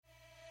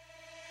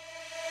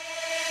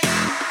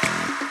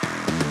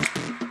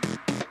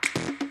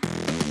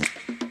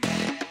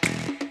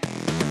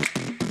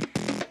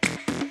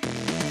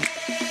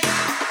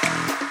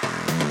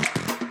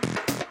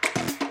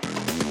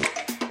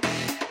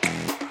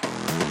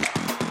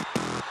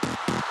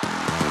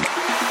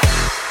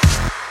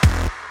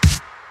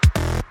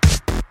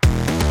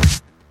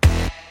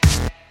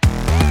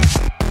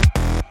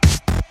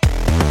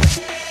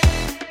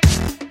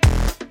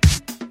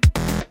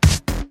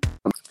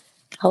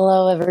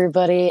Hello,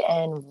 everybody,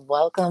 and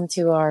welcome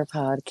to our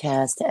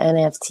podcast,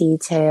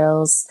 NFT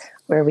Tales,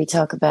 where we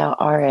talk about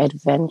our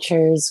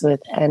adventures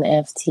with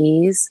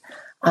NFTs.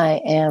 I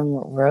am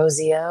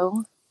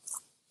Rosio.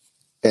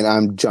 And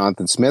I'm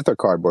Jonathan Smith, our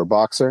cardboard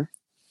boxer.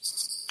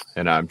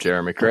 And I'm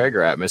Jeremy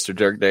Krager at Mr.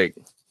 Dirk Dake.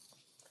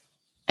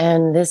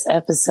 And this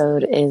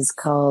episode is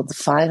called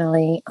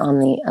Finally on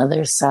the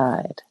Other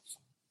Side.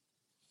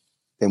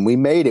 And we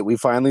made it. We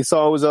finally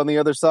saw it was on the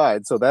other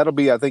side. So that'll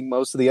be, I think,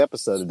 most of the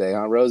episode today, huh?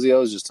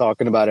 Rosio is just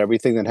talking about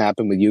everything that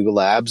happened with Yuga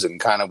Labs and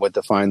kind of what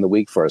defined the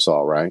week for us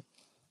all, right?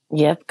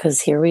 Yep,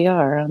 because here we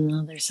are on the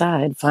other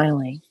side,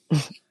 finally.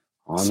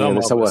 Some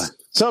of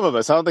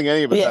us. I don't think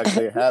any of us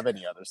actually have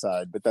any other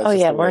side, but that's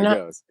just the way it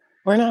goes.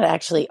 We're not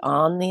actually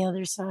on the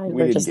other side.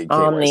 We're just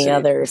on the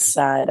other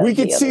side. We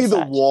can see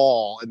the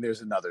wall, and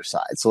there's another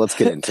side. So let's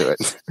get into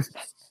it.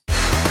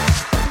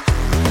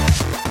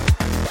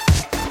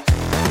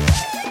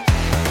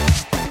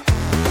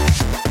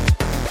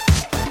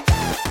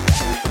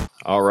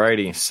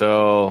 Alrighty,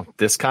 so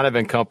this kind of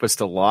encompassed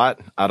a lot.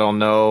 I don't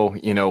know,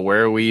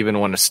 where we even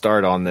want to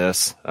start on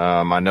this.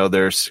 I know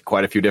there's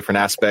quite a few different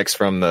aspects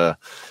from the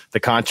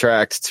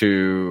contract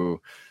to,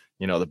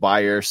 the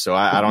buyer. So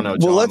I don't know,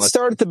 John. Well, let's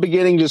start at the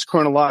beginning just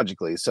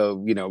chronologically.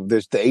 So,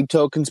 there's the ape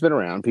token's been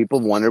around. People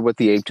wondered what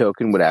the ape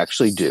token would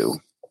actually do.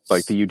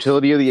 Like the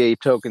utility of the ape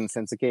token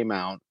since it came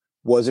out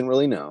wasn't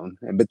really known.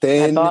 But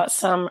then I bought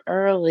some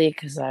early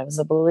because I was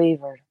a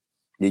believer.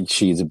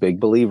 She's a big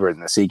believer in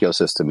this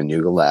ecosystem and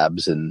Yuga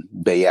Labs and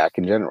Bayak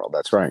in general.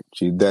 That's right.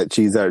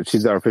 She's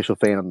our official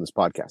fan on this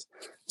podcast.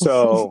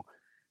 So,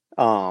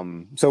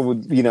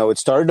 it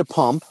started to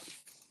pump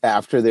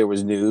after there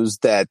was news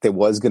that there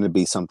was going to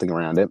be something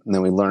around it. And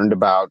then we learned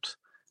about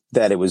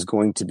that it was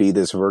going to be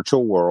this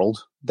virtual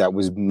world that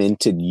was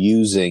minted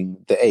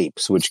using the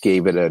apes, which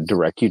gave it a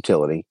direct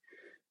utility.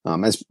 I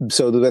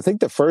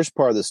think the first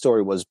part of the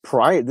story was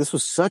this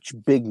was such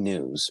big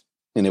news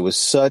and it was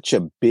such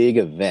a big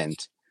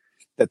event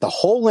that the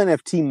whole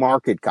NFT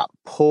market got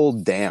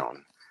pulled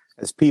down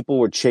as people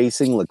were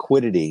chasing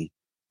liquidity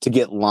to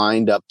get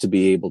lined up to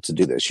be able to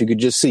do this. You could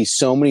just see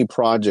so many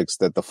projects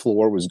that the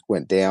floor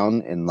went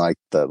down in like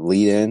the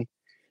lead in.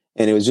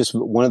 And it was just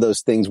one of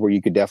those things where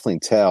you could definitely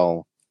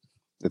tell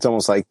it's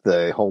almost like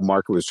the whole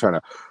market was trying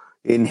to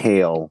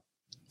inhale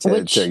to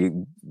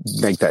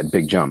make that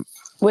big jump.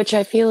 Which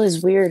I feel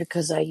is weird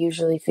because I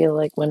usually feel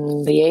like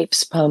when the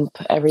apes pump,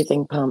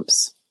 everything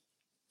pumps.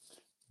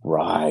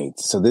 Right.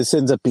 So this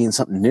ends up being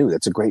something new.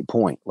 That's a great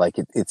point. Like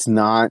it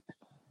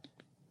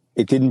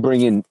didn't bring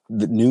in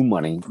the new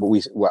money, but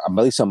at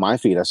least on my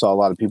feed, I saw a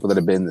lot of people that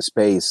have been in the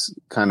space,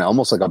 kind of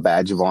almost like a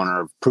badge of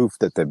honor, proof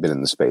that they've been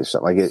in the space.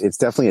 So like it's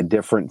definitely a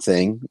different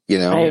thing, I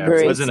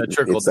agree. It wasn't a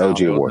trickle down.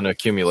 It was an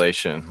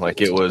accumulation.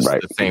 Like it was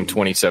the same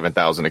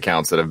 27,000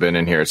 accounts that have been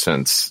in here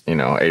since,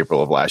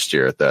 April of last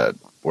year that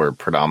were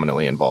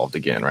predominantly involved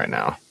again right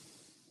now.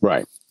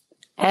 Right.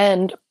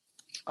 And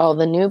all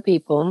the new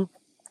people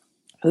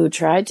who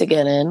tried to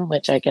get in,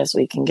 which I guess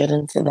we can get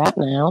into that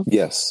now.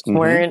 Yes. Mm-hmm.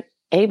 Weren't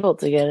able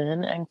to get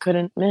in and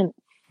couldn't mint.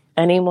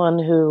 Anyone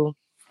who,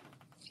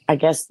 I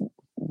guess,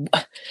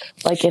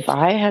 like if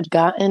I had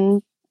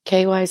gotten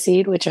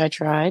KYC'd, which I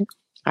tried,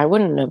 I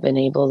wouldn't have been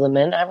able to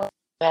mint. I would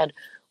have had,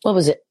 what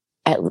was it,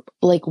 at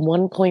like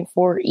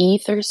 1.4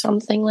 ETH or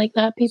something like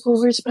that people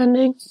were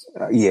spending?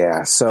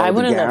 Yeah, so I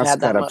wouldn't the gas have had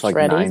that got up much to like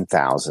ready.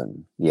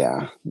 9,000.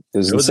 Yeah, it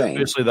was insane.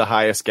 Officially the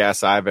highest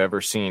gas I've ever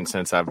seen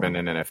since I've been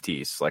in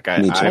NFTs. Like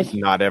I've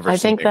not ever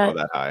seen it go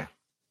that high.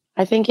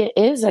 I think it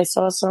is. I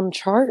saw some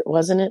chart.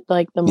 Wasn't it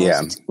like the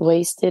most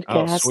wasted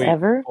gas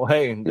ever? Well,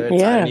 hey, I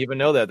didn't even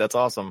know that. That's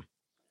awesome.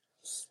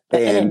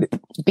 And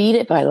it beat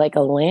it by like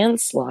a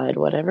landslide,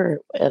 whatever.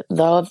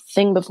 The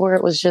thing before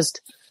it was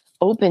just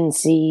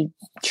OpenSea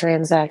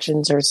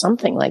transactions or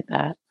something like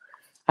that.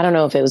 I don't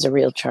know if it was a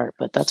real chart,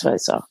 but that's what I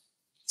saw.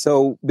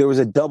 So there was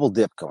a double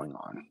dip going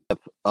on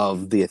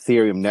of the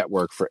Ethereum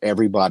network for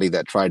everybody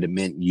that tried to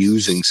mint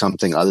using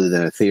something other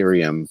than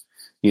Ethereum,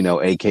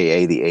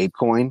 AKA the ape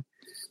coin.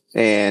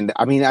 And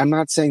I mean, I'm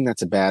not saying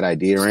that's a bad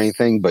idea or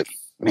anything, but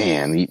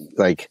man,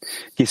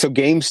 so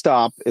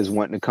GameStop is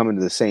wanting to come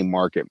into the same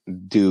market,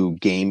 do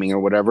gaming or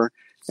whatever.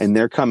 And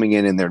they're coming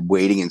in and they're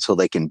waiting until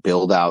they can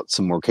build out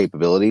some more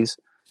capabilities.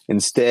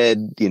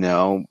 Instead,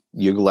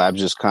 Yuga Labs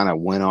just kind of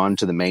went on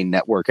to the main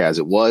network as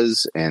it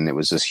was. And it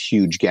was this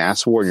huge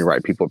gas war. And you're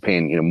right. People are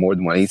paying, more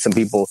than money. Some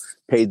people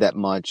paid that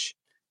much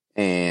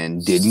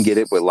and didn't get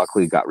it, but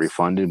luckily got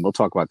refunded. We'll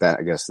talk about that,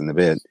 I guess, in a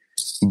bit.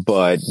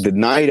 But the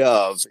night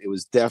of, there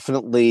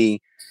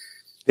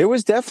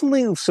was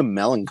definitely some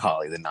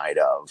melancholy the night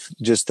of.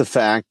 Just the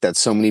fact that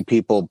so many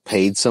people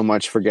paid so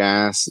much for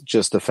gas,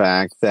 just the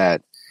fact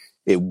that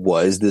it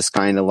was this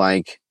kind of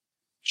like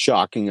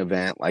shocking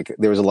event. Like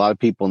there was a lot of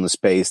people in the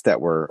space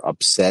that were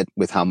upset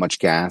with how much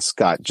gas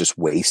got just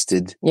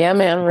wasted. Yeah,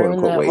 man,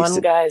 ruined that one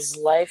guy's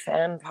life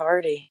and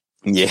party.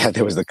 Yeah,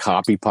 there was the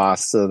copy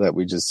pasta that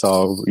we just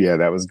saw. Yeah,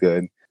 that was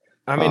good.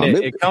 I mean,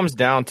 it comes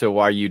down to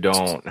why you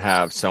don't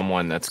have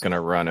someone that's going to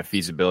run a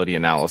feasibility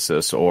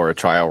analysis or a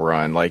trial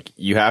run. Like,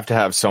 you have to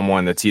have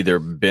someone that's either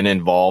been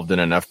involved in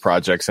enough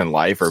projects in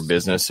life or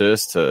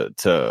businesses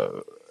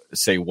to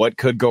say what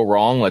could go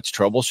wrong. Let's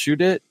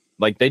troubleshoot it.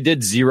 Like, they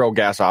did zero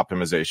gas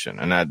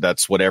optimization, and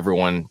that's what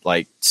everyone,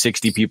 like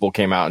 60 people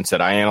came out and said,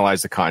 I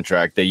analyzed the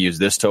contract. They used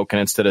this token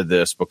instead of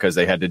this because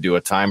they had to do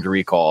a timed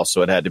recall.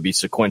 So it had to be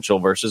sequential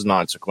versus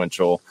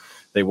non-sequential.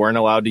 They weren't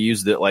allowed to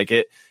use it. Like,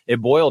 it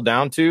boiled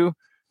down to,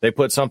 they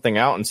put something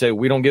out and say,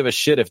 we don't give a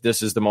shit if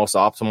this is the most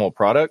optimal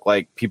product.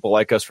 Like, people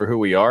like us for who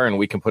we are, and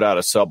we can put out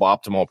a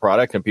suboptimal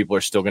product and people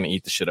are still going to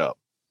eat the shit up.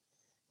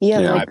 Yeah.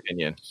 In like, my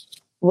opinion.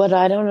 What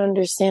I don't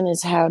understand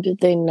is, how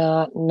did they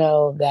not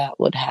know that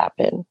would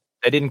happen?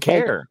 They didn't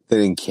care. They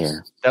didn't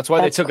care. That's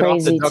why they took it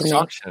off the Ducks me.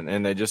 auction,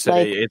 and they just said,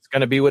 hey, it's going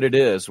to be what it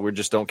is. We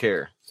just don't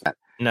care.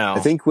 No. I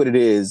think what it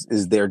is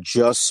they're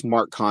just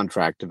smart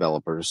contract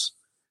developers.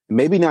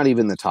 Maybe not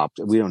even the top.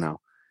 We don't know.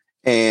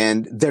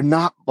 And they're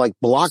not like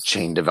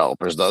blockchain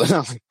developers, though. They're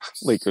not like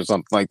Leak or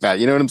something like that.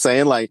 You know what I'm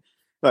saying? Like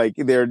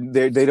they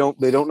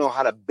don't know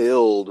how to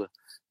build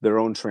their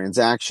own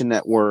transaction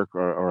network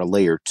or a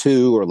layer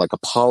 2 or like a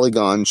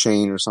Polygon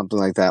chain or something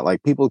like that.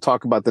 Like, people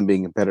talk about them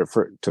being competitive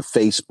to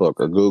Facebook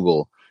or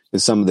Google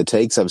is some of the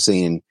takes I've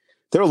seen.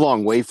 They're a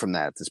long way from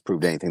that. If this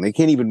proved anything. They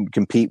can't even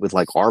compete with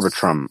like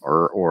Arbitrum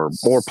or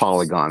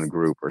Polygon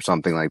Group or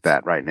something like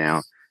that right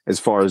now, as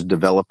far as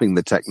developing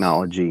the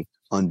technology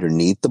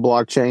underneath the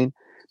blockchain,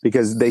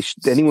 because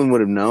anyone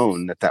would have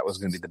known that was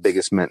going to be the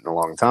biggest mint in a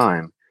long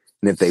time.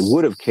 And if they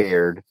would have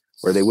cared,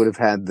 or they would have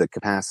had the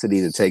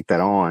capacity to take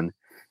that on,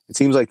 it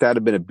seems like that would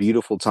have been a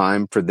beautiful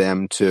time for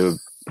them to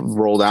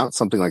roll out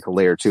something like a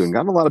layer 2 and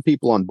got a lot of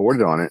people on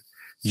boarded on it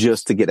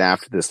just to get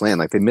after this land.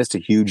 Like, they missed a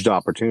huge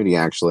opportunity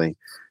actually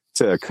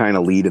to kind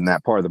of lead in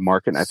that part of the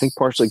market. And I think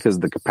partially because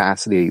the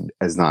capacity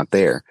is not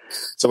there.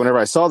 So whenever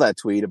I saw that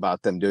tweet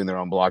about them doing their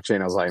own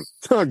blockchain, I was like,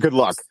 oh, good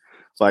luck.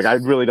 Like, I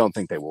really don't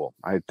think they will.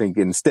 I think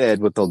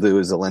instead what they'll do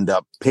is they'll end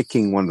up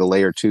picking one of the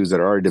layer 2s that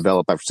are already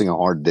developed after seeing how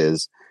hard it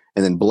is,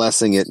 and then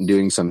blessing it and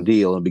doing some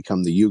deal and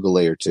become the Yuga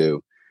layer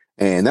 2.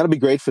 And that'll be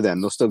great for them.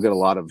 They'll still get a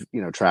lot of,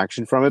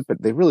 traction from it,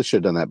 but they really should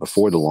have done that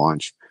before the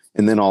launch.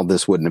 And then all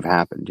this wouldn't have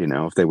happened,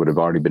 if they would have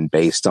already been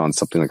based on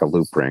something like a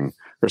loop ring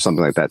or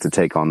something like that to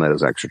take on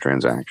those extra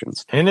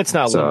transactions. And it's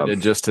not limited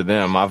just to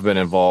them. I've been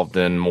involved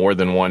in more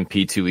than one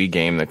P2E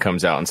game that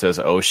comes out and says,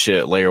 oh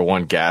shit, layer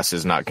 1 gas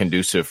is not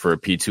conducive for a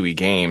P2E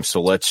game.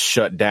 So let's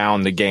shut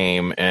down the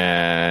game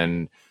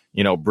and,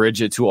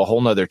 bridge it to a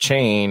whole nother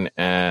chain.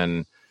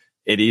 And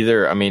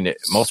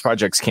most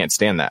projects can't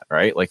stand that,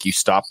 right? Like, you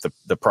stop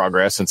the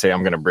progress and say,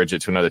 I'm going to bridge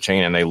it to another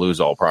chain, and they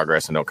lose all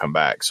progress and don't come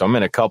back. So I'm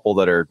in a couple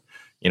that are,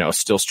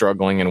 still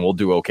struggling and will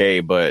do okay,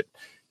 but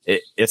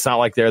it's not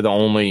like they're the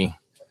only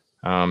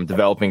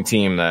developing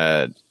team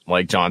that,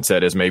 like John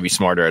said, is maybe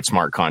smarter at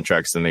smart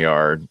contracts than they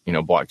are,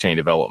 blockchain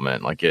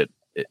development. Like,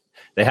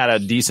 they had a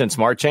decent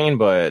smart chain,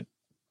 but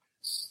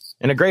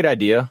and a great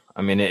idea.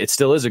 I mean, it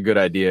still is a good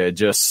idea. It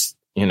just,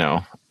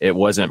 it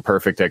wasn't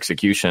perfect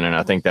execution. And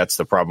I think that's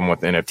the problem with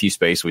the NFT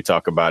space. We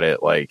talk about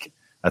it. Like,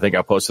 I think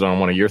I posted on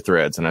one of your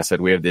threads and I said,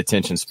 we have the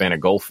attention span of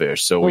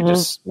goldfish. So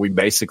we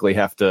basically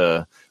have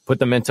to put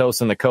the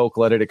Mentos in the Coke,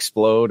 let it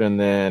explode. And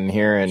then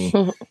here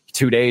in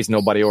 2 days,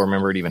 nobody will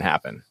remember it even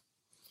happened.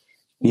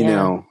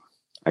 I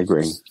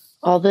agree.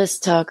 All this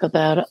talk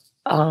about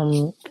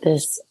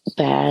this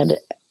bad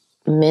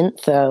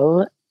mint,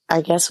 though,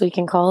 I guess we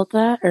can call it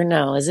that, or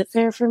no? Is it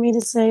fair for me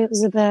to say it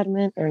was a bad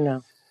mint, or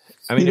no?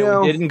 I mean,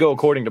 it didn't go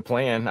according to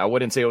plan. I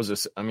wouldn't say it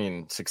was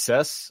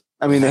success.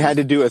 I mean, they had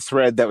to do a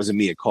thread that was a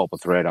mea culpa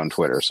thread on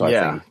Twitter. So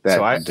I think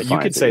that you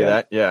could say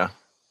that. Yeah.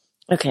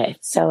 Okay.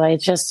 So I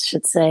just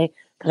should say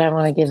that I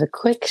want to give a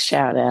quick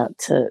shout out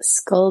to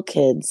Skull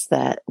Kids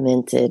that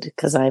minted,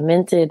 because I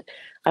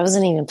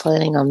wasn't even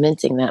planning on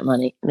minting that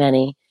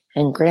many.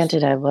 And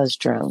granted, I was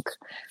drunk,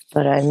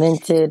 but I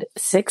minted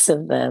 6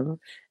 of them,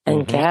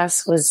 and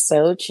gas was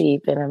so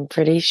cheap. And I'm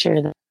pretty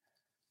sure that,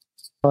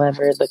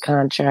 however, the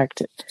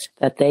contract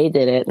that they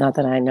did it, not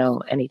that I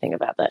know anything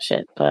about that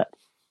shit, but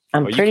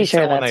I'm pretty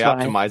sure that's they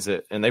optimize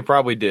it, and they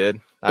probably did.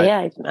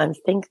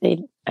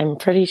 I'm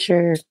pretty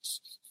sure.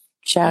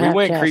 We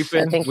went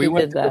creeping. We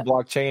went to the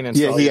blockchain and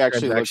saw the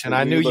transaction.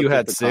 I knew you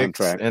had 6,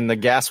 contract. And the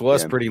gas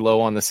was pretty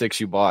low on the 6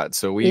 you bought.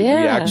 So we've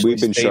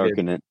been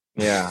sharking it.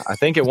 Yeah, I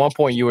think at one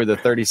point you were the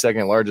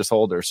 32nd largest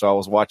holder. So I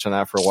was watching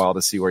that for a while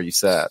to see where you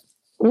sat.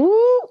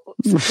 Ooh,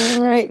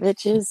 all right,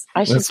 bitches.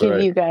 I should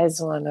give you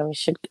guys one.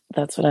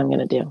 That's what I'm going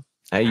to do.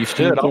 Hey, you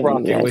should. I'll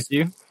rock it with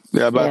you.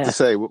 Yeah, I'm about to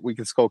say we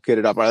can skull kid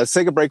it up. All right, let's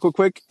take a break real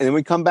quick, and then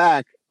we come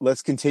back.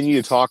 Let's continue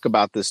to talk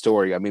about this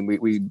story. I mean,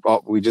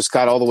 we just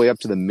got all the way up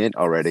to the mint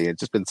already.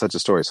 It's just been such a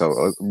story.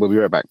 So we'll be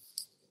right back.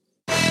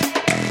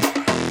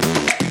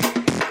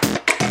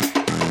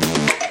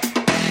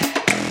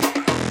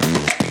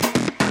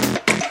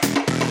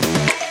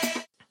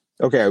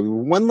 Okay,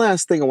 one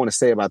last thing I want to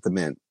say about the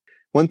mint.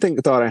 One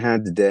thought I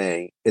had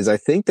today is I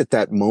think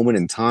that moment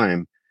in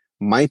time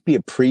might be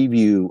a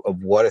preview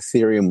of what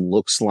Ethereum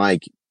looks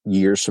like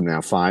years from now,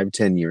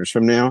 5-10 years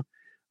from now.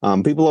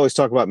 People always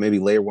talk about maybe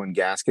layer 1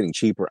 gas getting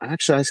cheaper.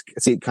 Actually, I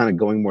see it kind of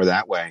going more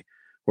that way,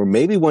 where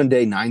maybe one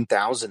day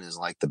 9,000 is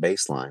like the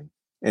baseline.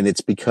 And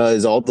it's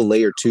because all the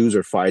layer 2s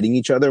are fighting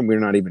each other and we're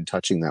not even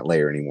touching that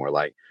layer anymore.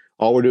 Like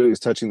all we're doing is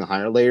touching the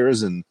higher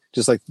layers, and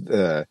just like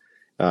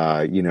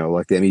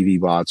like the MEV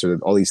bots or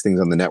all these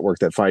things on the network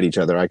that fight each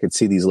other. I could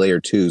see these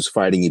layer 2s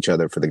fighting each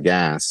other for the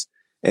gas,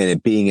 and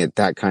it being at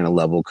that kind of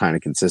level kind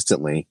of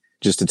consistently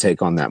just to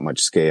take on that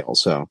much scale.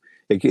 So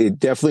it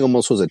definitely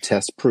almost was a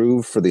test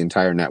prove for the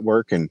entire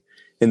network. And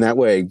in that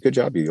way, good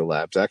job, Eagle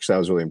Labs. Actually, I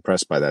was really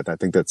impressed by that. I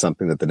think that's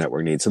something that the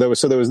network needs. So there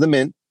was the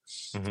mint,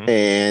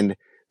 and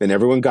then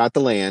everyone got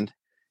the land.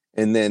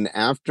 And then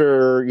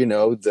after,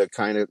 the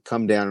kind of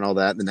come down and all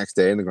that, the next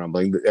day and the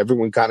grumbling,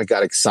 everyone kind of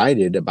got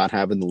excited about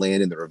having the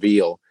land in the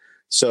reveal.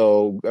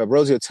 So,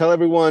 Rosie, tell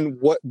everyone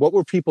what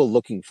were people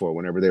looking for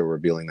whenever they were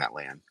revealing that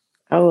land?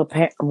 Oh,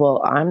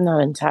 well, I'm not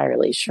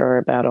entirely sure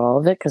about all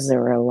of it because there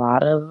were a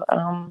lot of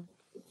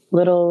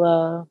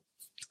little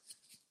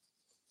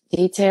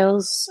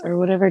details or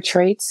whatever,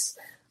 traits.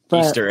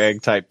 But, Easter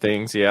egg type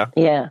things, yeah.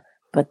 Yeah,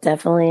 but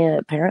definitely,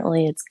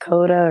 apparently it's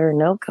coda or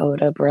no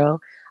coda, bro.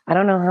 I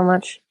don't know how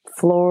much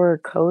floor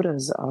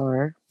codas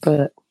are,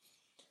 but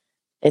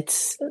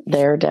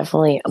they're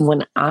definitely,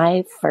 when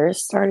I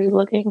first started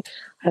looking,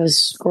 I was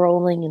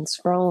scrolling and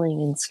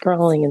scrolling and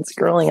scrolling and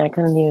scrolling. I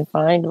couldn't even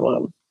find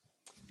one.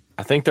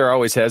 I think they're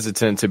always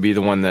hesitant to be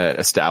the one that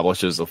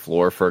establishes the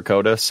floor for a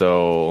coda.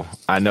 So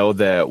I know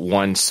that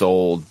one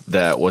sold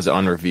that was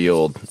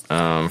unrevealed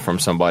from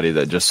somebody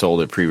that just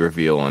sold it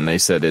pre-reveal, and they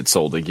said it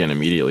sold again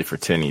immediately for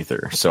 10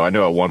 Ether. So I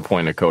know at one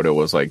point a coda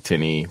was like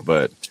 10 E,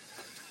 but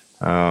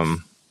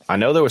I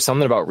know there was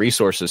something about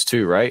resources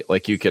too, right?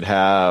 Like you could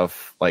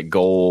have like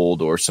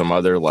gold or some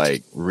other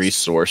like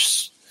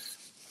resource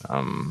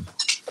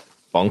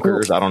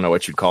bunkers. I don't know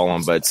what you'd call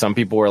them, but some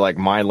people were like,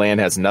 my land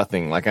has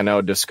nothing. Like I know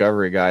a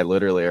Discovery guy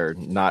literally, or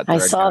not. I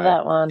saw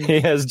that one. He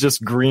has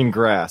just green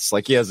grass.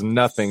 Like he has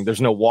nothing.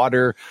 There's no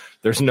water.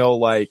 There's no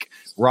like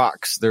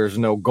rocks. There's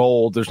no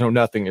gold. There's no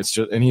nothing. It's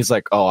just, and he's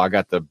like, oh, I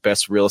got the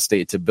best real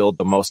estate to build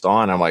the most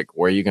on. I'm like,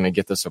 where are you going to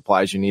get the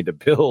supplies you need to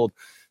build?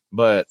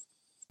 But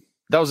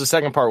that was the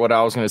second part. What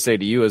I was going to say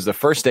to you is the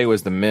first day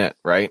was the mint,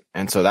 right?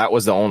 And so that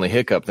was the only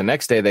hiccup. The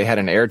next day they had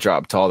an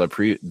airdrop to all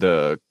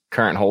the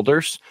current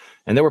holders.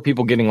 And there were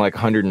people getting like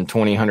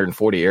 120,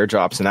 140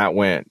 airdrops, and that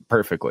went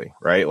perfectly,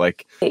 right?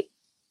 Like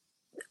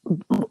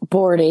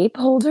Bored Ape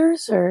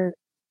holders, or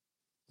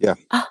yeah,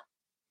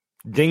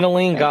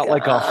 Dingaling got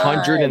like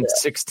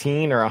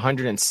 116 or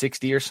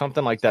 160 or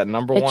something like that.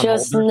 Number one, it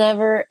just holder.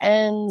 Never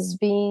ends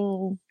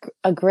being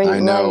a great. I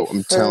know. Life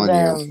I'm for telling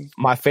them. you.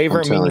 My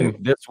favorite meme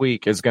this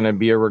week is going to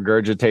be a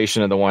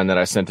regurgitation of the one that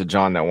I sent to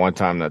John that one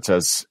time that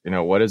says,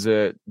 what is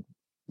it?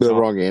 The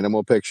wrong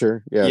animal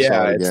picture. Yeah,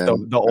 it's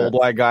the old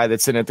white guy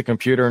that's sitting at the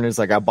computer and is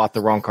like, I bought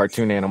the wrong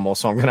cartoon animal,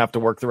 so I'm going to have to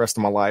work the rest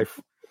of my life.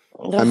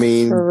 I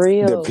mean,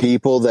 the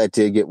people that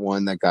did get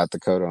one that got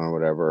the code on or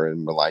whatever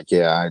and were like,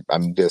 yeah,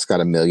 I'm just got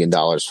 $1 million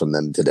from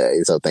them today,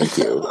 so thank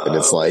you. And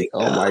it's like,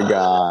 oh my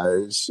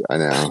gosh. I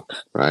know,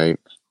 right?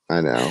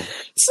 I know.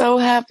 So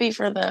happy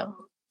for them.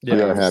 Yeah,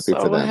 we are happy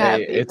for them.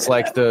 Hey, it's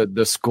like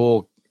the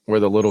school where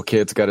the little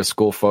kids got his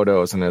school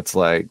photos, and it's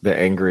like the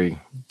angry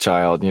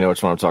child. You know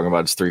which one I'm talking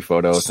about? It's 3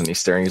 photos, and he's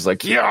staring. He's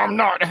like, yeah, I'm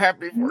not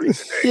happy for you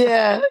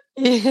today.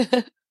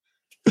 Yeah.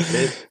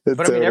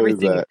 But I mean,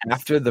 everything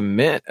after the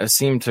mint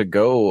seemed to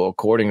go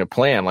according to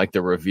plan. Like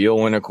the reveal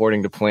went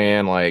according to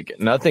plan. Like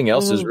nothing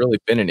else has really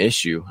been an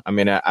issue. I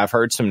mean, I've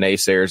heard some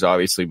naysayers,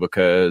 obviously,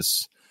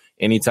 because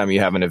anytime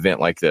you have an event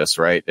like this,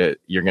 right,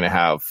 you're going to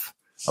have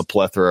a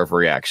plethora of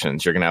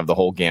reactions. You're going to have the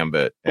whole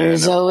gambit.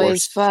 There's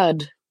always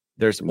FUD.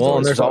 There's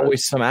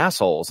always some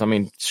assholes. I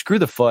mean, screw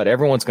the FUD.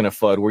 Everyone's going to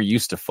FUD. We're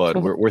used to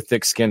FUD. We're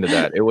thick skinned to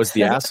that. It was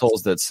the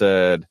assholes that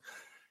said,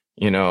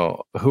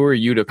 who are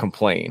you to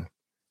complain?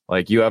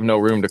 Like, you have no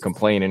room to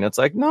complain. And it's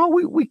like, no,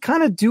 we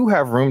kind of do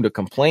have room to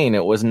complain.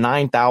 It was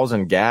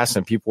 9,000 gas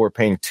and people were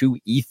paying 2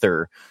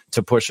 Ether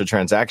to push a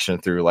transaction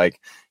through.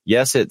 Like,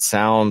 yes, it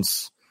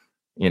sounds,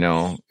 kind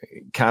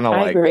of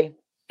like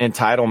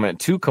entitlement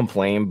to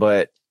complain,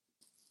 but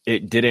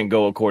it didn't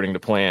go according to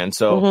plan.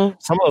 So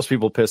some of those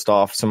people pissed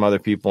off some other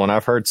people. And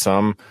I've heard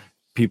some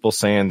people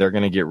saying they're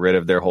going to get rid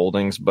of their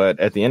holdings. But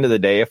at the end of the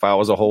day, if I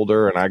was a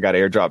holder and I got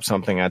airdropped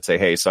something, I'd say,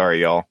 hey,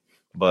 sorry, y'all,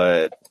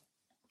 but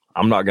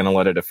I'm not going to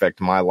let it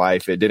affect my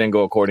life. It didn't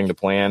go according to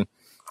plan.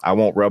 I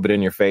won't rub it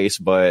in your face,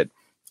 but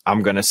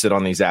I'm going to sit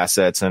on these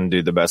assets and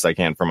do the best I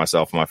can for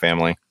myself and my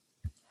family.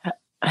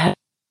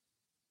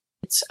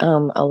 It's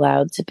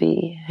allowed to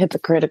be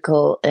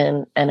hypocritical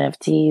in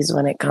NFTs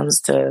when it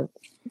comes to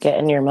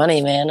getting your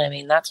money, man. I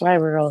mean, that's why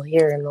we're all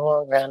here in the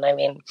long run. I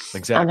mean,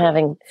 exactly.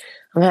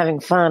 I'm having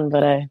fun,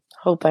 but I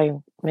hope I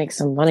make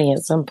some money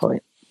at some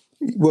point.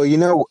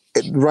 Well,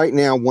 right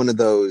now, one of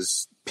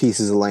those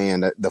pieces of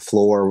land, the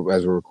floor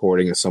as we're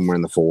recording is somewhere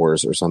in the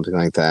 4s or something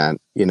like that.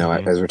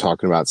 As we're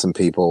talking about, some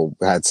people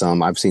had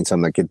some, I've seen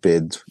some that get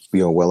bid,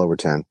 well over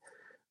 10.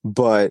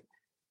 But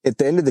at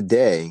the end of the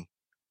day,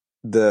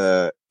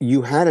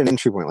 you had an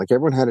entry point. Like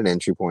everyone had an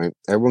entry point.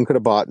 Everyone could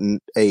have bought an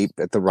ape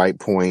at the right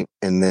point,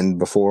 and then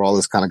before all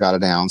this kind of got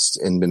announced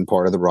and been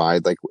part of the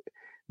ride. Like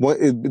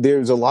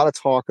there's a lot of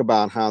talk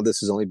about how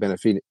this has only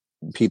benefited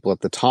people at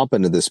the top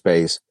end of this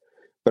space,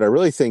 but I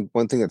really think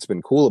one thing that's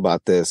been cool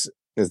about this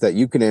is that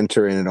you can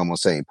enter in at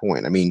almost any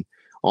point. I mean,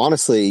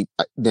 honestly,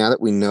 now that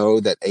we know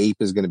that ape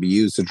is going to be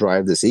used to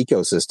drive this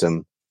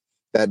ecosystem,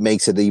 that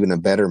makes it even a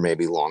better,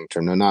 maybe long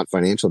term. No, not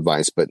financial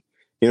advice, but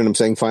you know what I'm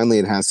saying? Finally,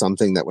 it has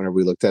something that whenever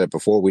we looked at it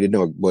before, we didn't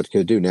know what it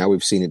could do. Now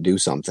we've seen it do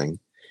something,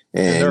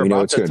 and we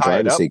know it's going to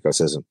drive this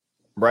ecosystem.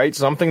 Right?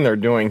 Something they're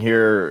doing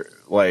here,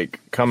 like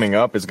coming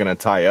up, is going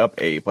to tie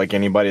up ape. Like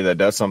anybody that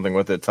does something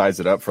with it ties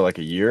it up for like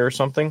a year or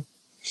something.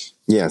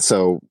 Yeah.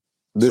 So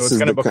it's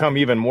going to become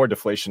even more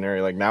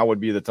deflationary. Like now would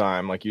be the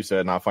time, like you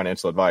said, not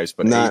financial advice,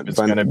 but ape is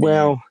going to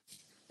be,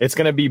 it's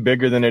going to be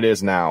bigger than it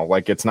is now.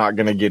 Like it's not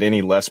going to get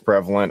any less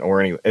prevalent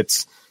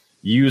it's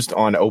used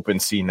on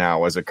OpenSea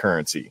now as a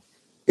currency.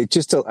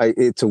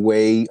 It's a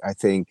way, I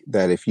think,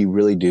 that if you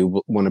really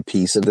do want a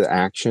piece of the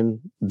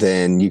action,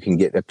 then you can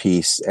get a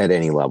piece at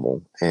any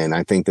level. And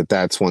I think that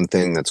that's one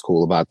thing that's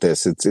cool about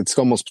this. It's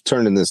almost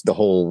turning the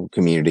whole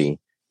community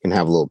can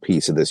have a little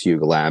piece of this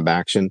Yuga Lab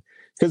action.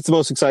 Because it's the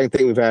most exciting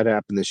thing we've had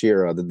happen this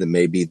year, other than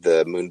maybe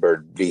the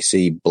Moonbird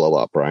VC blow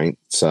up, right?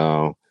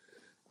 So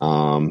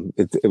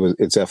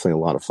it's definitely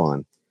a lot of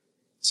fun.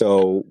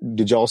 So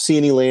did y'all see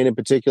any land in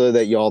particular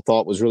that y'all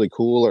thought was really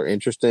cool or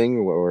interesting,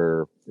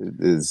 or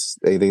is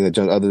anything that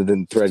other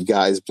than Thread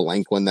Guys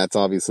blank one? That's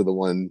obviously the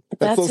one.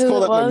 Let's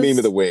call that my meme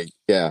of the week.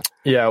 Yeah.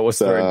 Yeah, it was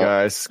Thread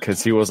Guys,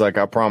 because he was like,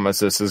 I promise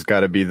this has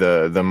got to be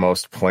the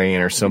most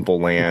plain or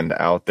simple land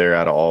out there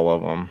out of all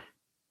of them.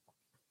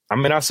 I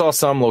mean, I saw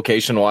some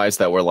location wise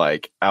that were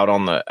like out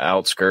on the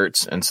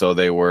outskirts. And so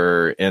they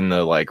were in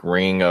the like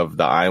ring of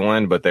the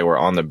island, but they were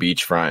on the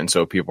beachfront. And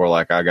so people were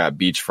like, I got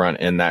beachfront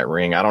in that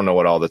ring. I don't know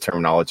what all the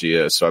terminology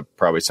is, so I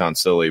probably sound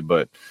silly,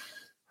 but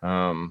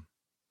I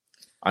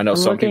know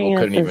some people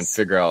couldn't even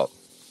figure out.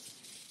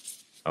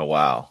 Oh,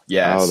 wow.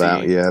 Yeah. Oh,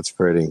 that's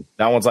pretty.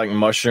 That one's like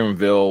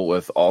Mushroomville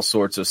with all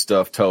sorts of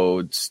stuff,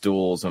 toads,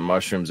 stools, and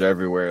mushrooms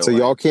everywhere. So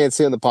y'all can't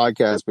see on the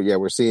podcast, but yeah,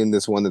 we're seeing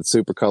this one that's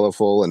super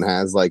colorful and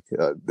has like,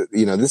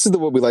 this is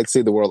what we like to see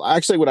in the world.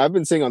 Actually, what I've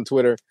been seeing on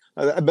Twitter,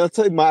 I'll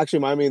tell you, my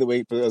meme of the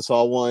week, I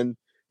saw one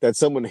that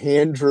someone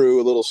hand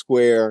drew a little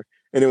square,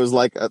 and it was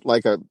like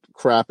a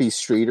crappy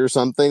street or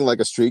something, like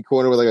a street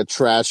corner with like a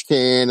trash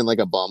can and like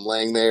a bum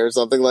laying there or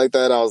something like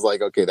that. I was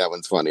like, okay, that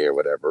one's funny or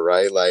whatever,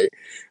 right? Like,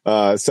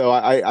 so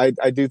I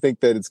do think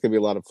that it's gonna be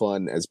a lot of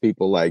fun as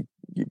people like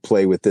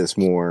play with this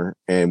more,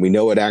 and we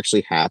know it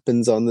actually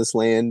happens on this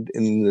land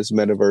in this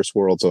metaverse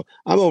world. So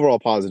I'm overall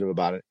positive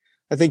about it.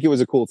 I think it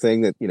was a cool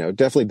thing that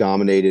definitely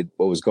dominated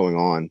what was going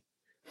on.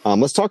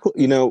 Let's talk.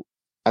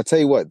 I'll tell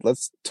you what.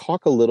 Let's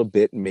talk a little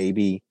bit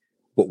maybe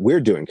what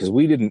we're doing, because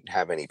we didn't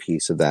have any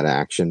piece of that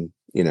action,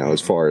 as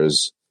far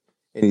as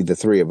any of the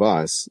three of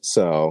us.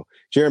 So,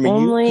 Jeremy,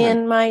 only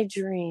in my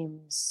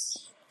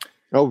dreams.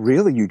 Oh,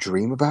 really? You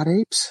dream about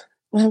apes?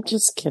 I'm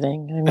just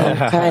kidding. I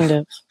mean, kind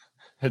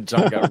of.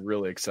 John got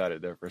really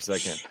excited there for a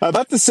second. I'm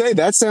about to say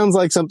that sounds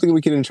like something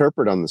we can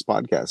interpret on this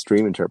podcast.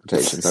 Dream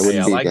interpretations. I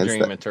wouldn't be like against dream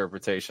that.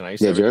 Interpretation.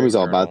 Jeremy's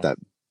all about that.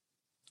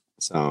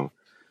 So,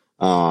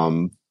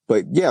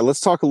 but yeah,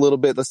 let's talk a little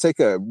bit. Let's take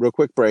a real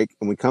quick break,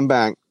 and we come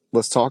back.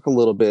 Let's talk a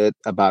little bit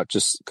about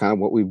just kind of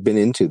what we've been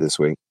into this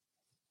week.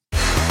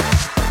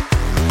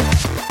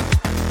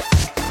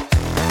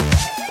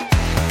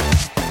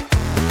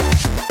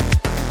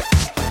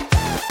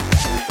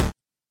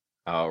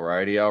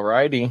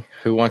 Alrighty.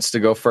 Who wants to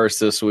go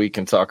first this week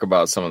and talk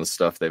about some of the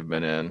stuff they've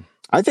been in?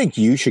 I think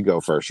you should go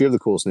first. You have the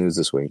coolest news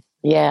this week.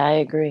 Yeah, I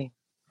agree.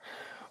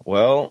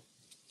 Well,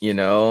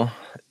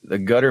 the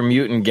Gutter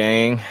Mutant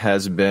Gang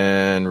has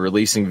been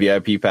releasing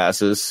VIP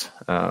passes,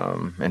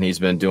 and he's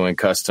been doing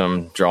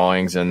custom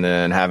drawings and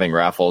then having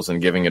raffles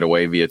and giving it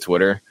away via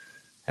Twitter.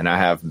 And I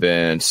have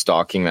been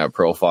stalking that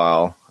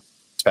profile.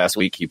 This past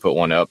week, he put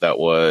one up that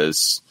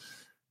was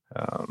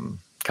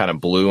kind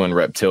of blue and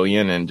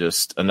reptilian, and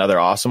just another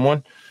awesome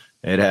one.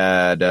 It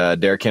had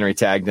Derrick Henry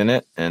tagged in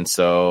it, and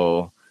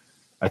so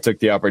I took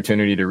the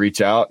opportunity to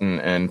reach out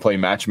and play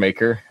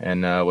matchmaker,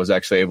 and was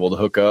actually able to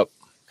hook up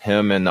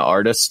him and the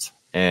artist.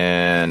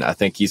 And I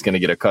think he's going to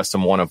get a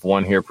custom one of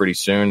one here pretty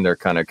soon. They're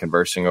kind of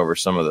conversing over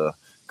some of the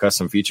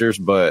custom features,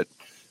 but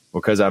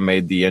because I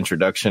made the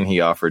introduction, he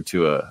offered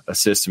to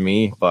assist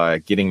me by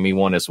getting me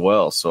one as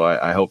well. So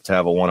I hope to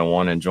have a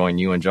one-on-one and join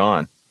you and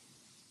John.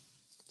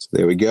 So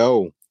there we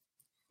go.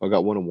 I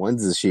got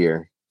one-on-ones this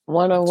year.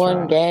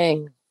 One-on-one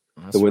gang.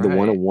 We're the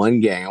one-on-one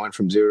gang. I went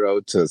from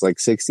 0 to like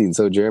 60, and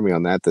so Jeremy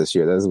on that this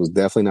year. That was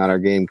definitely not our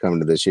game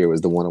coming to this year.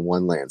 Was the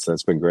one-on-one land. So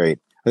that's been great.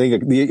 I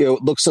think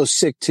it looks so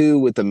sick too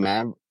with the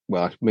map.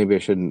 Well, maybe I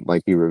shouldn't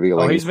be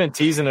revealing. Oh, he's been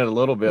teasing it a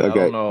little bit.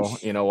 Okay. I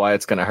don't know, why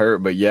it's going to hurt,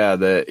 but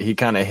yeah, he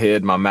kind of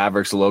hid my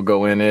Mavericks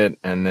logo in it.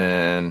 And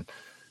then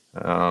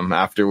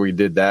after we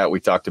did that, we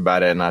talked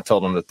about it, and I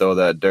told him to throw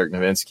that Dirk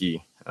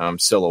Nowitzki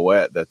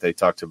silhouette that they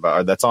talked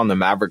about, or that's on the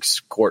Mavericks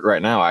court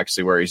right now,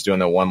 actually, where he's doing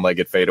the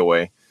one-legged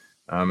fadeaway.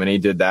 And he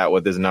did that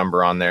with his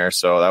number on there.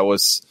 So that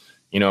was,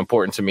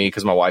 important to me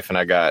because my wife and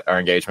I got our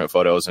engagement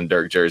photos in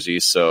Dirk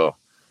jerseys. So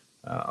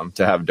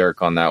to have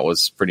Dirk on that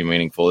was pretty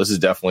meaningful. This is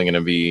definitely going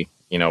to be,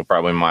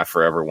 probably my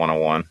forever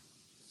 101.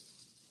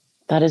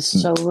 That is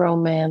so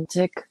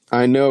romantic.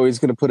 I know he's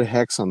going to put a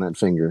hex on that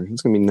finger.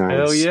 It's going to be nice.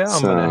 Hell yeah,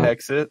 I'm going to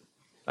hex it.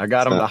 I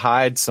got him to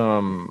hide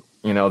some,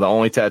 the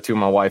only tattoo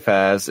my wife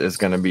has is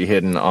going to be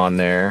hidden on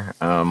there.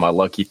 My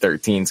Lucky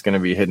 13 is going to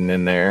be hidden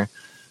in there.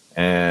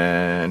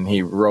 And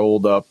he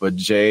rolled up a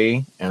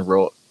J and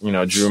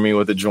drew me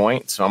with a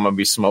joint. So I'm going to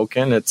be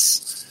smoking.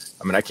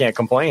 I can't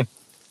complain.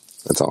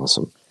 That's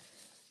awesome.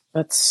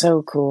 That's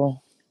so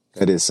cool.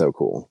 That is so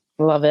cool.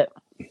 Love it.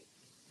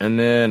 And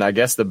then I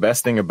guess the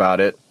best thing about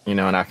it, and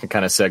I can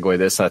kind of segue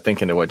this, I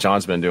think, into what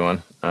John's been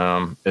doing,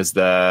 is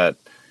that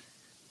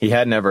he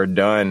had never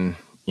done,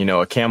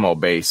 a camo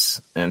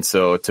base. And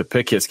so to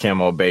pick his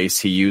camo base,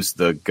 he used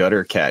the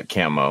Gutter Cat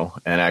camo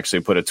and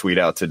actually put a tweet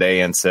out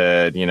today and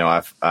said,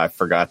 I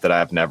forgot that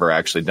I've never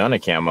actually done a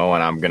camo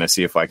and I'm going to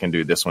see if I can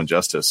do this one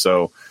justice.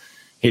 So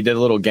he did a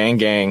little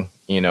gang,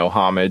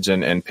 homage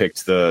and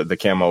picked the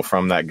camo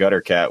from that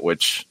Gutter Cat,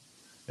 which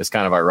is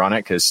kind of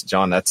ironic because,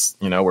 John, that's,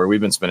 where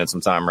we've been spending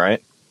some time,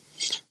 right?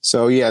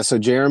 So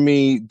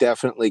Jeremy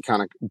definitely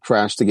kind of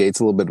crashed the gates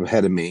a little bit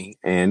ahead of me.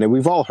 And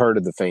we've all heard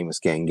of the famous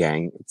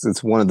Gang.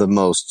 It's one of the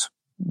most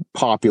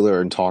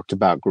popular and talked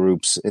about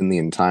groups in the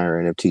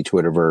entire NFT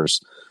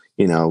Twitterverse.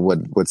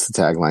 What's the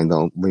tagline?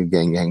 Don't leave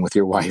Gang with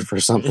your wife or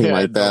something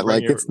like that.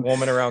 Like it's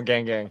woman around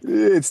Gang.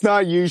 It's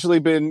not usually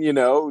been,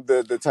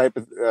 the type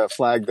of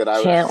flag that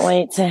I can't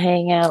wait to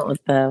hang out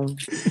with them.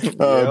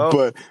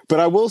 But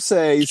I will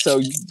say,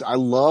 so I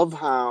love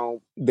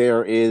how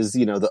there is,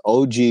 the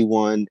OG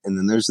one, and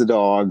then there's the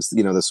dogs,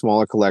 the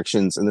smaller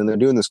collections, and then they're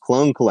doing this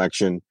clone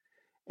collection.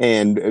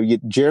 And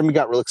Jeremy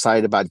got real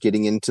excited about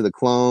getting into the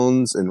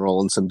clones and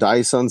rolling some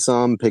dice on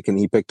some.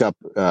 He picked up.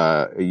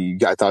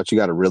 I thought you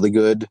got a really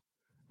good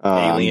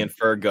alien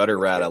fur gutter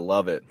rat. I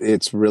love it.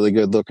 It's really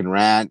good looking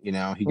rat. He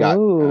got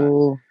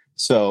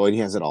and he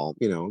has it all.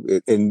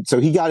 And so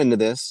he got into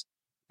this.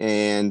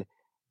 And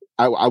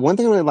one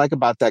thing I really like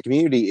about that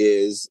community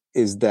is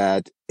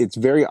that it's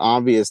very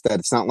obvious that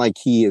it's not like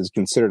he is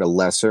considered a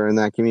lesser in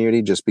that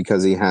community just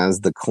because he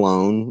has the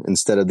clone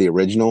instead of the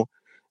original.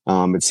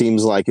 It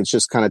seems like it's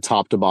just kind of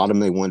top to bottom.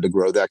 They wanted to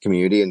grow that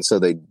community. And so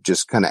they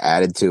just kind of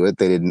added to it.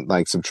 They didn't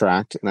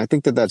subtract. And I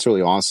think that that's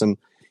really awesome.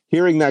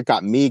 Hearing that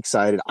got me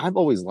excited. I've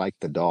always liked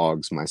the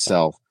dogs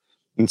myself.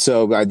 And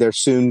so they're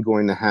soon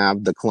going to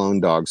have the clone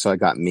dog. So I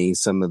got me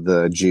some of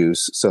the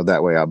juice. So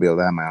that way I'll be able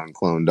to have my own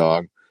clone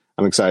dog.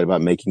 I'm excited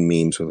about making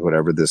memes with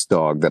whatever this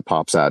dog that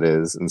pops out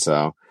is. And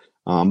so,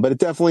 but it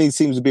definitely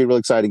seems to be a real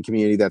exciting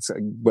community. That's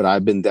what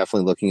I've been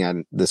definitely looking at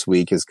this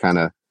week, is kind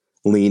of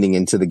leaning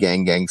into the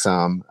gang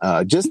some.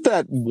 Just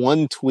that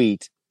one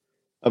tweet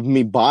of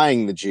me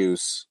buying the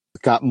juice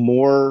got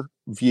more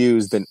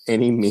views than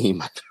any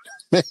meme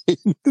I've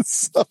made.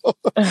 So.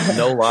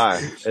 No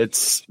lie.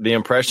 It's the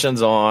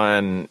impressions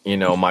on,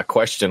 my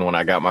question when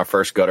I got my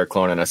first gutter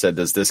clone and I said,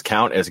 does this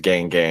count as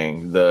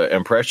gang? The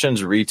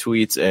impressions,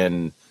 retweets,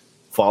 and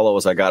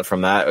follows I got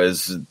from that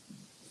is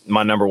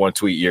my number one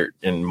tweet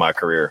in my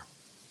career.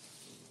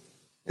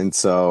 And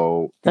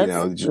so,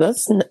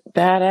 that's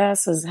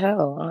badass as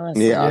hell,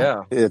 honestly.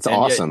 Yeah. It's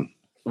awesome.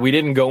 We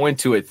didn't go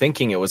into it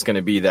thinking it was going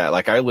to be that.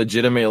 Like, I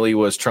legitimately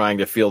was trying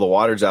to feel the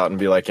waters out and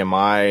be like, am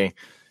I,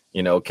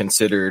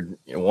 considered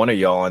one of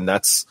y'all? And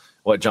that's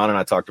what John and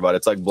I talked about.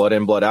 It's like blood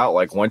in, blood out.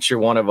 Like, once you're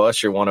one of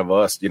us, you're one of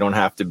us. You don't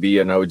have to be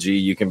an OG.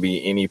 You can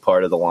be any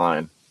part of the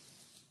line.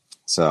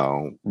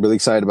 So really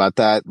excited about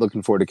that.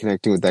 Looking forward to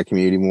connecting with that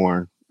community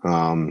more.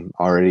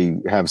 Already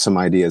have some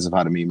ideas of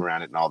how to meme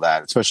around it and all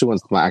that, especially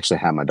once I actually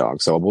have my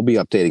dog. So we'll be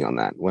updating on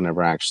that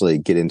whenever I actually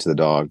get into the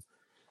dog.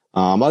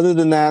 Other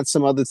than that,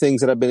 some other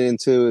things that I've been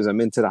into is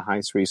I'm into the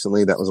heist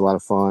recently. That was a lot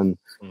of fun.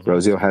 Mm-hmm.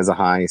 Rosio has a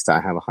heist.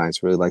 I have a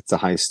heist. Really like the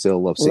heist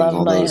still. Love seeing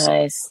all those.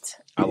 Heist.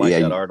 I like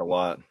that art a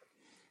lot.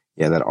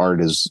 Yeah, that art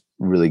is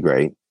really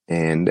great.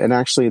 And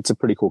actually it's a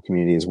pretty cool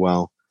community as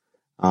well.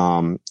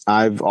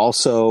 I've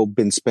also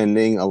been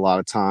spending a lot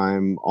of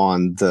time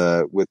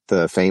with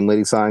the Fame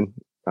Lady side.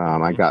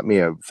 I got me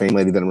a Fame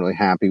Lady that I'm really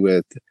happy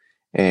with,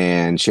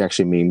 and she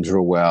actually memes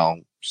real well.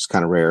 She's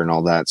kind of rare and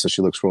all that, so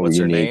she looks really What's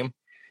unique.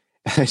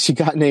 Her name? She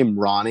got named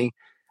Ronnie.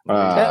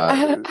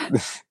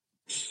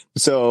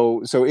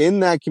 So in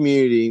that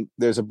community,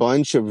 there's a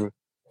bunch of,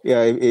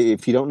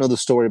 if you don't know the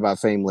story about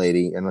Fame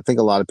Lady, and I think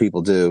a lot of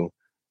people do,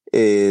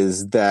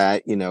 is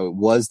that,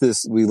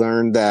 we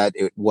learned that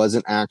it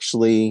wasn't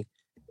actually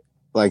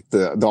like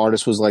the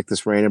artist was like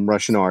this random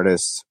Russian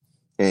artist,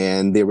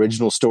 and the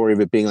original story of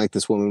it being like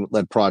this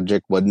woman-led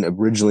project wasn't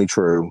originally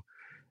true.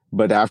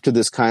 But after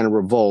this kind of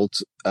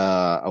revolt,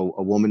 a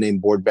woman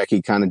named Board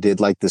Becky kind of did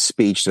like this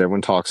speech that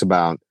everyone talks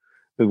about,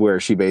 where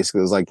she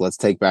basically was like, let's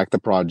take back the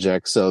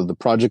project. So the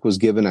project was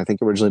given, I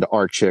think, originally to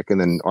Artchick, and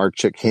then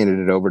Artchick handed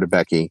it over to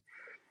Becky.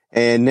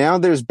 And now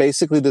there's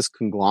basically this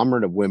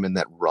conglomerate of women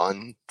that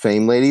run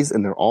Fame Ladies,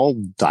 and they're all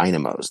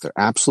dynamos. They're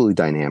absolutely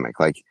dynamic.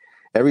 Like,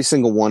 every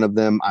single one of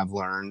them I've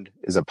learned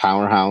is a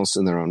powerhouse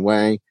in their own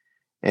way.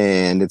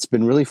 And it's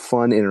been really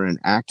fun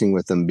interacting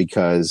with them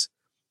because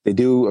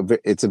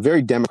it's a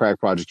very democratic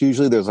project.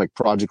 Usually there's like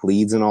project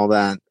leads and all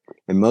that.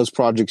 And most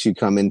projects you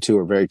come into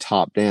are very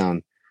top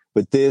down.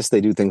 With this,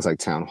 they do things like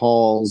town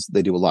halls.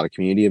 They do a lot of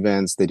community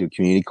events. They do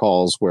community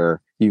calls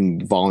where you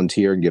can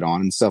volunteer and get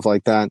on and stuff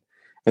like that.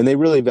 And they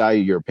really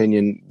value your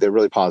opinion. They're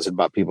really positive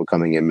about people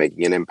coming in,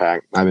 making an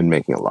impact. I've been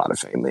making a lot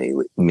of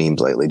memes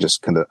lately.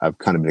 I've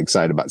kind of been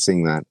excited about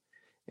seeing that.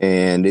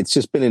 And it's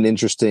just been an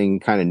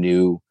interesting kind of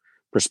new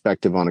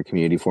perspective on a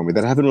community for me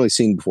that I haven't really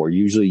seen before.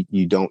 Usually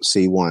you don't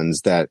see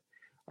ones that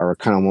are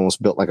kind of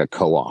almost built like a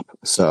co-op.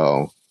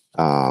 So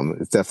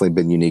it's definitely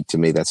been unique to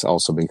me. That's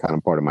also been kind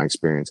of part of my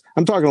experience.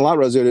 I'm talking a lot,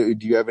 Rosie.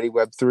 Do you have any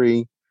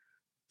Web3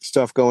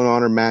 stuff going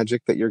on or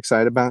magic that you're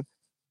excited about?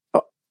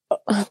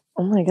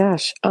 Oh my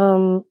gosh.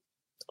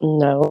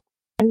 No,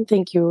 I didn't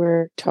think you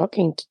were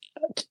talking,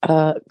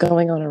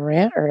 going on a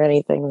rant or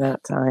anything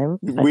that time.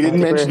 We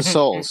didn't mention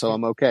Soul, so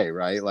I'm okay,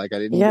 right? Like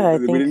we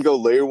didn't go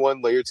layer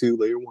 1, layer 2,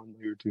 layer 1,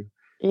 layer 2.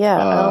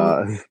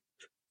 Yeah.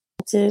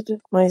 Minted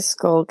my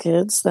Skull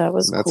Kids. That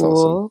was cool.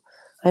 Awesome.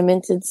 I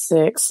minted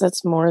 6.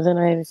 That's more than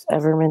I've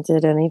ever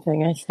minted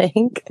anything, I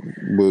think.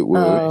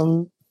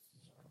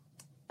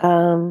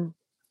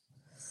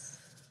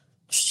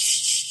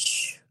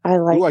 I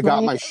like. I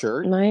got my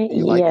shirt.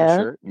 You like my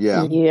shirt?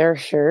 Yeah. Your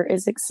shirt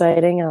is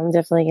exciting. I'm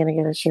definitely gonna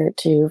get a shirt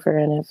too for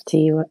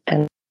NFT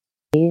and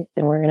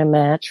we're gonna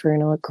match. We're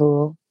gonna look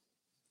cool.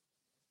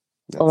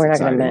 Well, we're not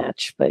gonna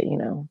match, but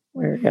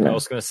we're gonna. I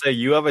was gonna say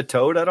you have a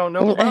toad. I don't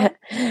know about.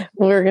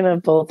 We're gonna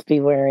both be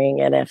wearing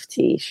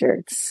NFT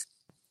shirts.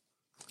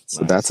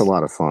 So that's a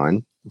lot of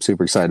fun. I'm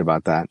super excited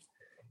about that.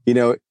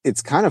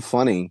 It's kind of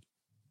funny.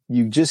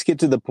 You just get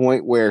to the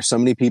point where so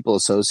many people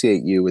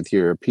associate you with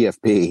your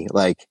PFP.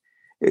 Like,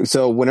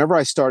 so whenever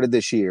I started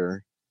this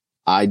year,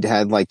 I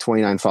had like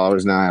 29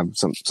 followers. Now I have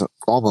some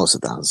almost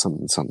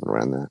 1,000, something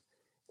around that.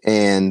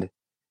 And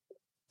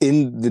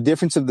in the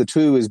difference of the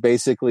two is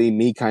basically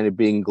me kind of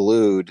being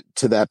glued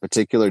to that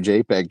particular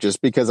JPEG,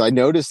 just because I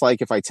notice,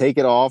 like, if I take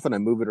it off and I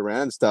move it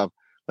around and stuff,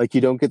 like,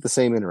 you don't get the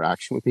same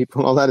interaction with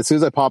people and all that. As soon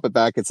as I pop it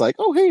back, it's like,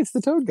 oh, hey, it's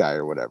the Toad guy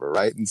or whatever,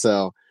 right? And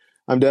so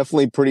I'm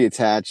definitely pretty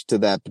attached to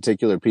that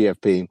particular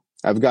PFP.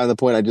 I've gotten to the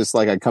point I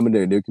come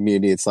into a new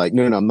community. It's like,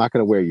 no, I'm not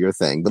going to wear your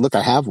thing. But look,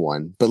 I have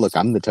one. But look,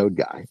 I'm the Toad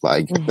guy.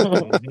 Like,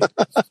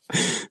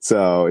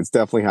 so it's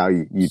definitely how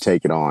you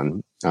take it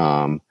on.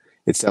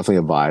 It's definitely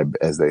a vibe,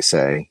 as they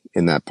say,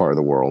 in that part of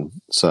the world.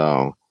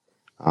 So,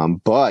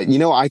 but,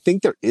 I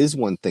think there is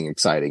one thing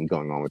exciting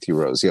going on with you,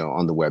 Rosie,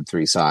 on the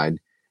Web3 side,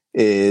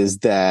 is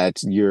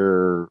that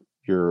your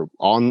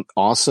on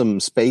awesome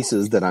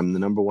spaces that I'm the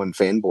number one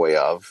fanboy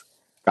of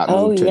got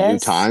moved to a new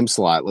time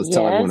slot. Let's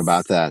tell everyone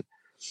about that.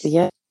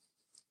 Yeah.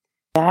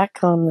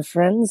 Back on the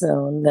friend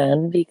zone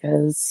then,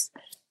 because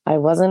I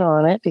wasn't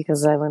on it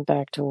because I went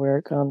back to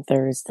work on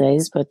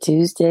Thursdays, but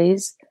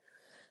Tuesdays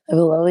I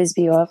will always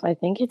be off. I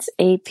think it's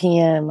 8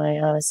 p.m. I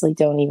honestly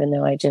don't even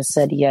know. I just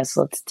said, yes,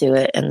 let's do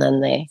it. And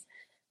then they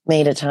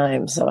made a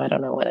time. So I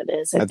don't know what it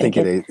is. I think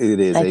it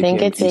is. I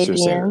think it's 8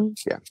 p.m.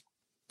 Yeah.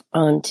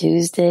 On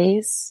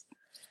Tuesdays.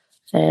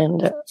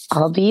 And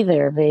I'll be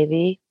there,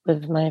 baby,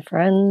 with my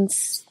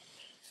friends.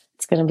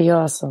 It's going to be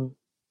awesome.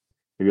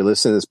 If you're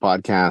listening to this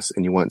podcast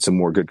and you want some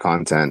more good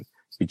content,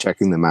 be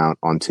checking them out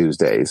on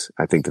Tuesdays.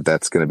 I think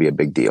that's going to be a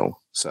big deal.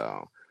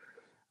 So,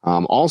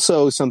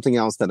 also something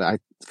else that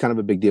it's kind of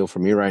a big deal for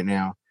me right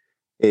now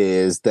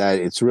is that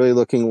it's really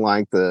looking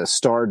like the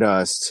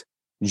Stardust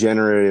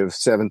generative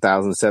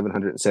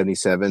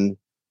 7,777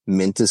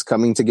 mint is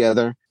coming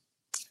together.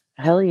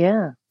 Hell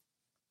yeah.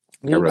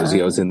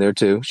 Rosio's in there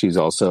too. She's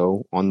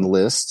also on the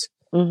list.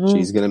 Mm-hmm.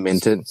 She's going to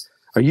mint it.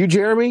 Are you,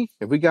 Jeremy?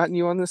 Have we gotten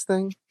you on this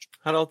thing?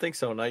 I don't think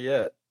so. Not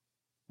yet.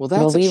 Well,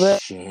 that's a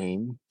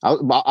shame.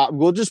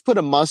 We'll just put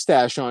a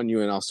mustache on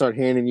you and I'll start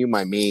handing you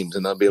my memes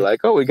and they'll be like,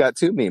 oh, we got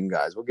 2 meme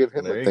guys. We'll give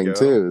him a thing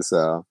too.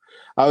 So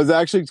I was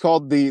actually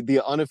called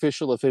the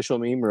unofficial official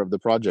memer of the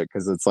project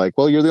because it's like,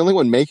 well, you're the only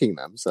one making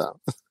them. So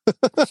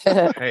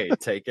hey,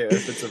 take it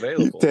if it's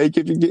available. Take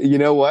it. You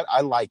know what?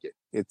 I like it.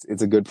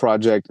 It's a good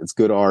project. It's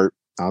good art.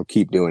 I'll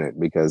keep doing it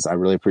because I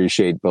really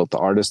appreciate both the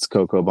artist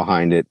Coco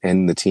behind it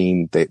and the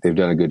team. They've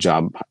done a good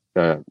job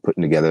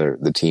putting together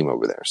the team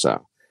over there.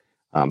 So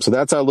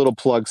that's our little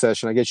plug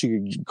session. I guess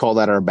you could call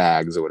that our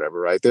bags or whatever,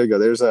 right? There you go.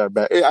 There's our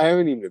bag. I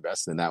haven't even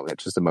invested in that one,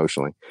 just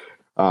emotionally.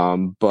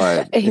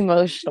 But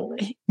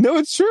emotionally. No,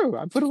 it's true.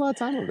 I put a lot of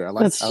time over there.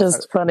 That's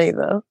just funny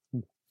though.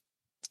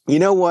 You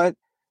know what?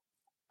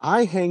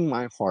 I hang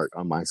my heart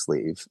on my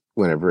sleeve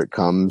whenever it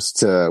comes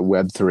to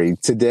Web3.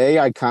 Today,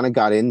 I kind of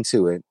got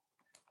into it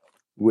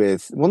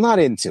not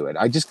into it.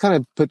 I just kind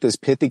of put this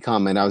pithy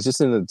comment. I was just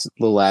in a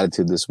little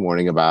attitude this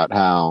morning about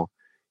how,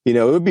 it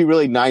would be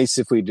really nice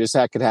if we just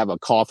could have a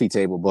coffee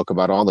table book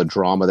about all the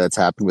drama that's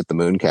happened with the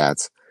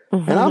Mooncats.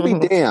 And I'll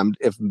be damned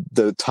if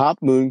the top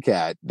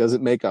Mooncat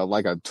doesn't make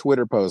a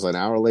Twitter post an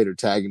hour later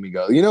tagging me,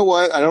 go, you know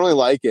what? I don't really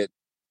like it.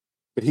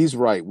 But he's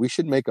right. We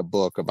should make a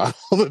book about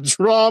all the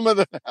drama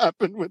that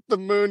happened with the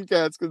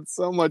Mooncats, because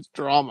so much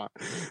drama.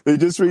 They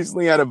just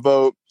recently had a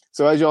vote.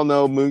 So as y'all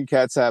know,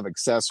 Mooncats have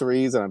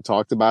accessories, and I've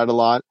talked about it a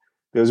lot.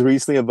 There was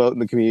recently a vote in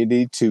the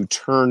community to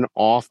turn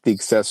off the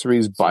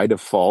accessories by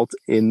default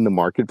in the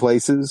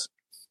marketplaces.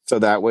 So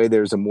that way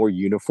there's a more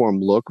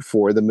uniform look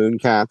for the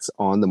Mooncats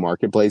on the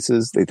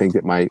marketplaces. They think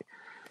it might.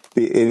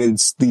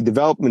 The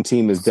development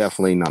team is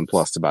definitely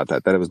nonplussed about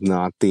that. That it was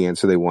not the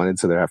answer they wanted,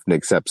 so they're having to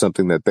accept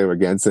something that they were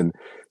against. And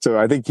so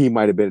I think he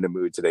might have been in a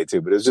mood today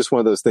too. But it was just one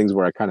of those things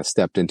where I kind of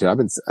stepped into.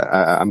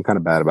 I'm kind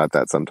of bad about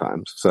that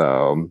sometimes.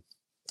 So,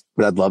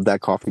 but I'd love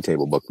that coffee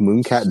table book,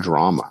 Mooncat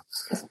Drama.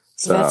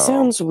 So, that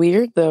sounds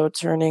weird though,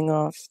 turning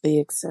off the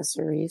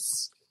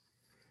accessories.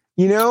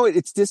 You know,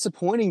 it's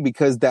disappointing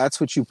because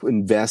that's what you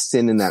invest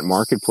in that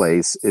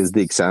marketplace is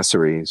the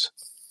accessories.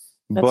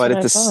 That's but what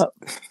I thought.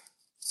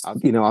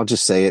 I'll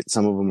just say it.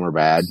 Some of them are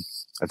bad.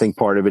 I think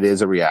part of it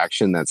is a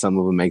reaction that some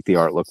of them make the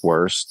art look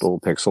worse. The little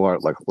pixel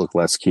art look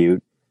less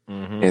cute.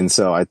 Mm-hmm. And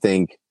so I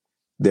think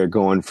they're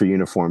going for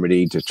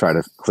uniformity to try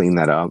to clean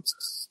that up.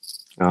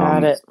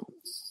 Got it.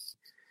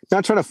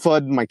 Not trying to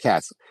FUD my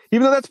cats.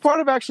 Even though that's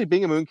part of actually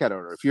being a Mooncat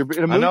owner. If you're a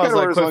Mooncat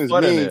owner as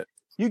long as me,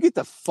 you get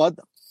to FUD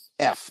the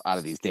F out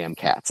of these damn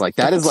cats. Like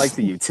that is like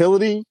the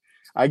utility.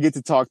 I get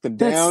to talk them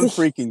down.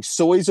 Freaking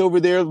Soy's over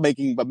there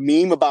making a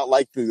meme about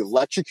like the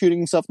electrocuting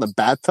himself in the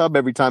bathtub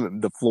every time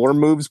the floor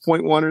moves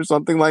 0.1 or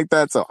something like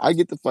that. So I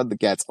get to FUD the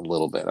cats a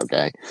little bit.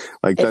 Okay.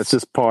 Like that's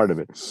just part of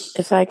it.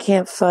 If I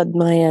can't FUD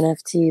my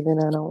NFT, then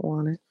I don't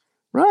want it.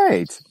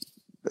 Right.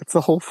 That's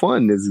the whole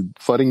fun is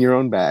FUDing your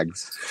own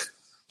bags.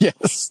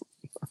 Yes.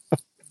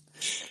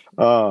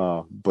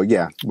 But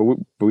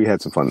we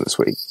had some fun this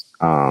week.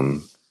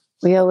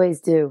 We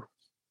always do.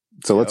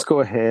 So let's go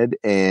ahead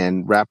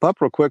and wrap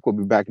up real quick. We'll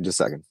be back in just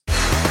a second.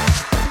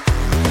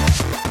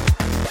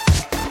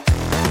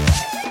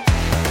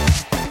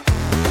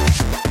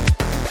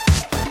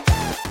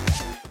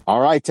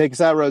 All right, take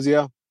us out,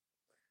 Rosio.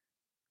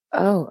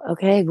 Oh,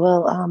 okay.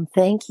 Well,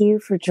 thank you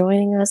for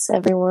joining us,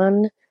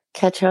 everyone.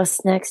 Catch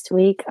us next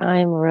week.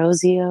 I'm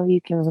Rosio. You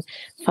can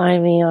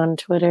find me on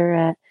Twitter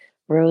at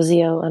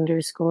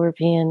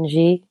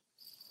Rosio_PNG.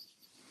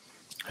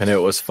 And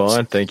it was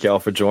fun. Thank y'all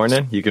for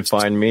joining. You can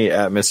find me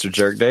at Mr.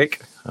 Jerkdake.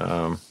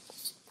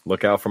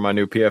 Look out for my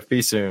new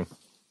PFP soon.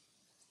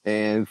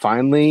 And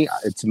finally,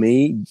 it's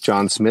me,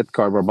 John Smith,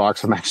 Cardboard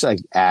Box. I'm actually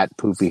at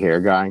Poofy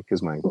Hair Guy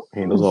because my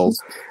handle's old.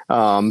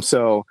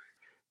 So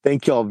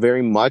thank y'all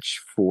very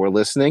much for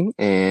listening,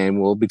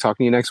 and we'll be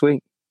talking to you next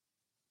week.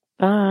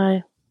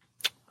 Bye.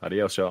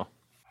 Adios, y'all.